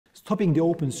Stopping the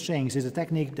open strings is a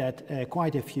technique that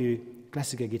quite a few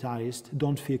classical guitarists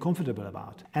don't feel comfortable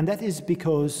about. And that is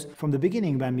because from the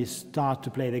beginning, when we start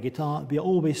to play the guitar, we are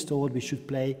always told we should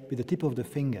play with the tip of the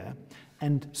finger,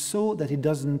 and so that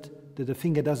the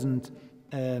finger doesn't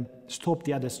stop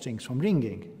the other strings from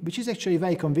ringing, which is actually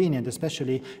very convenient,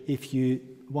 especially if you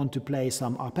want to play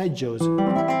some arpeggios.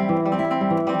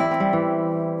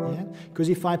 Yeah? Because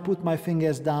if I put my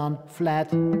fingers down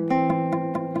flat,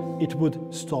 it would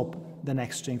stop the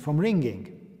next string from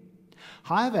ringing.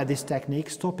 However, this technique,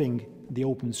 stopping the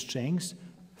open strings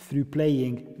through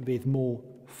playing with more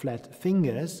flat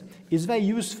fingers, is very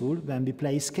useful when we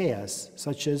play scales,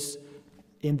 such as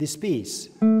in this piece.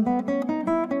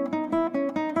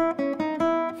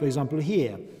 For example,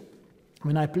 here,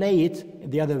 when I play it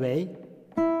the other way,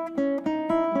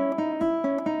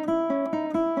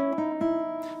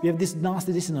 we have this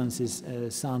nasty dissonances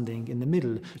sounding in the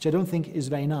middle, which I don't think is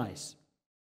very nice.